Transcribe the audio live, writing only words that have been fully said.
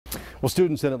Well,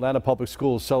 students in Atlanta Public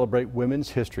Schools celebrate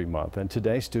Women's History Month, and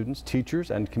today students,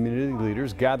 teachers, and community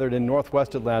leaders gathered in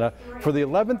Northwest Atlanta for the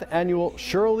 11th annual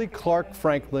Shirley Clark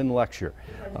Franklin Lecture.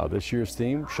 This year's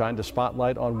theme shined a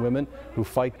spotlight on women who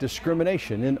fight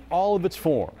discrimination in all of its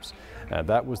forms. And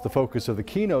that was the focus of the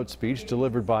keynote speech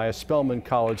delivered by a Spelman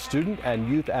College student and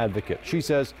youth advocate. She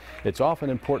says it's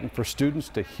often important for students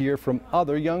to hear from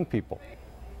other young people.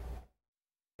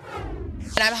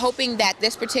 And I'm hoping that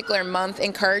this particular month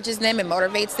encourages them and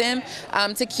motivates them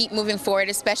to keep moving forward,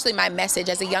 especially my message.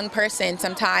 As a young person,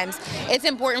 sometimes it's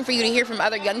important for you to hear from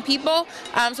other young people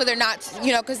so they're not,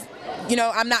 because,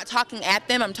 I'm not talking at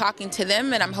them, I'm talking to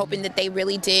them, and I'm hoping that they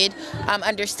really did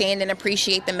understand and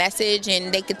appreciate the message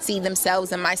and they could see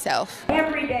themselves in myself.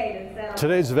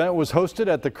 Today's event was hosted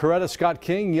at the Coretta Scott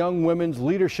King Young Women's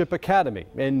Leadership Academy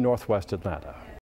in Northwest Atlanta.